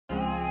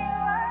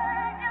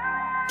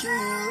give you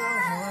the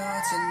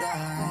world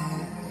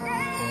tonight.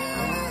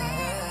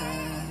 Yeah.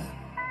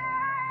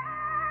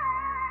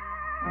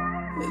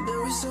 There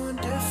was something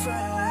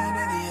different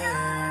in the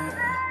air.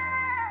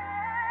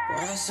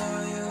 When I saw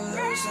you,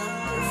 there was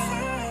something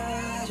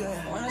different,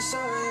 yeah. When I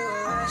saw you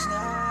last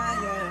night,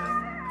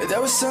 yeah. There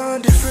was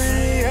something different in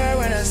the air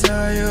when I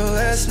saw you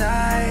last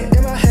night.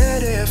 In my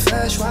head it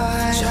flashed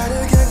white. Try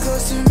to get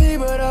close to me,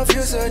 but I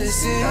feel so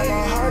deceived. Now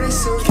my heart is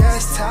so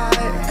cast tight,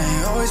 and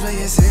you always make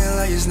it seem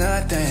like it's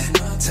nothing,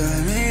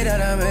 telling me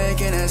that I'm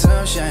making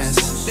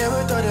assumptions.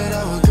 Never thought that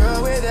I would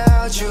go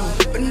without you,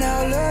 but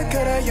now look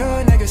at that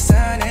young nigga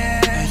standing,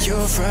 and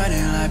you're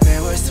fronting like,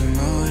 babe, what's the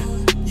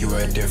mood? You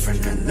were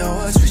different, don't know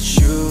what's with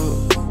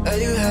you.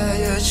 And you had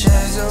your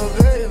chance, oh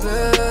baby,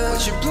 but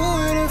you blew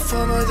it if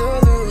I'm a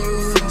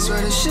delude.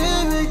 Swear this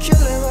shit be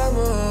killing my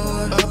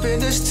mood. Up in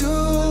this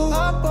tube,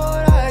 up all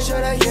night,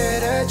 try to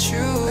get at you.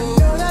 I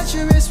know that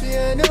you miss me,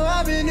 I know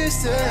I've been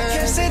distant.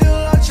 Can't stay too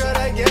long,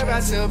 try to get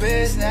back to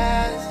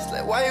business.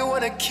 Like, why you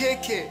wanna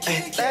kick it?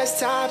 Ay, last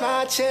time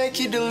I checked,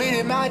 you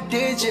deleted my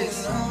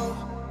digits.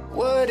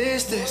 What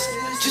is this?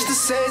 Just the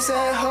same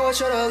sad hoe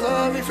try to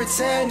love me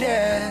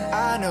pretending.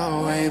 I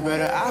know way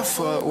better, I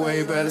fuck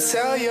way better.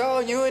 Tell yo,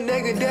 you a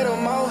nigga that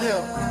on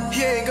molehill.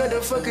 He ain't got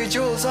the fucking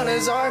jewels on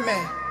his arm,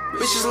 man.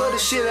 Bitches love the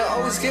shit that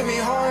always get me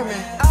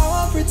harming. I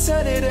won't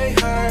pretend it ain't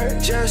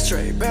hurt. Just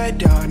straight back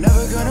down,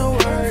 never gonna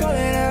work.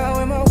 Falling out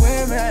with my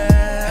women,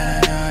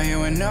 and I know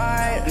you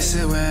annoyed. This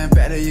is when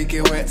better you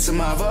get wet to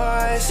my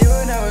voice. You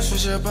would never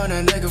switch up on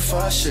a nigga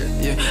for shit,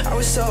 yeah. I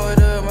was so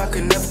dumb I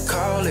could never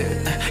call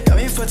it. Got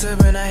me fucked up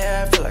in the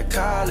head, feel like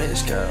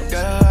college, girl.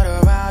 Got a lot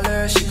of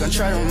mileage, she gon'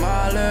 try to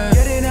mile it.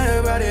 Getting out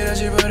about it, that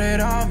she put it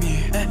on me.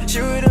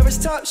 She would never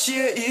stop, she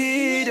a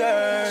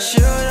eater.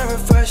 She'll never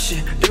fuss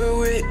shit,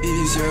 do it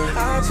easier.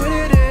 I put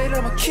it in,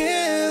 I'm a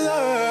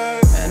killer.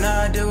 And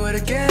I do it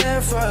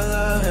again for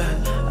love,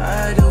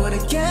 I do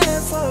it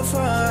again for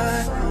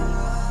fun.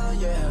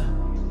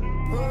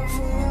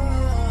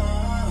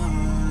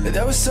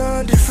 There was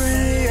something different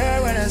in the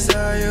air when I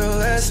saw you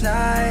last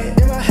night.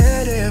 In my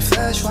head it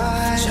flashed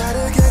white. Try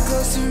to get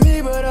close to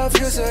me, but I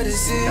feel so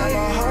deceived. Now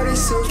my heart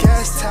is so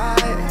cast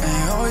tight,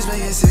 and you always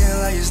make it seem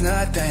like it's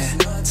nothing,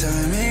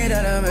 telling me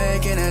that I'm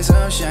making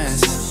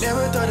assumptions.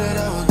 Never thought that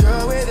I would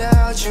go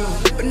without you,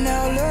 but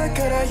now look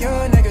at that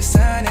young nigga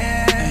standing,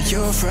 and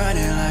you're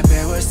fronting like,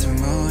 babe, what's the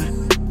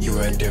mood? You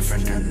were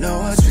different, don't know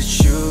what's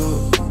with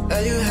you.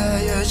 And you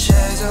had your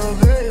chance, oh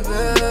baby,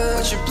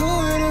 but you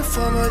blew it if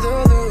I'm a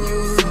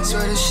delude.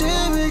 Swear this shit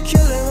be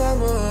killing my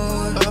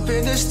mood. Up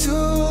in this tube,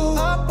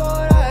 up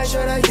all night,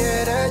 try to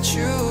get at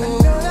you. I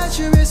know that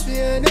you miss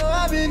me, I know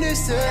I've been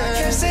distant.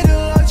 Can't stay too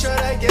long,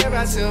 try to get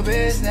back to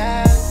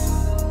business.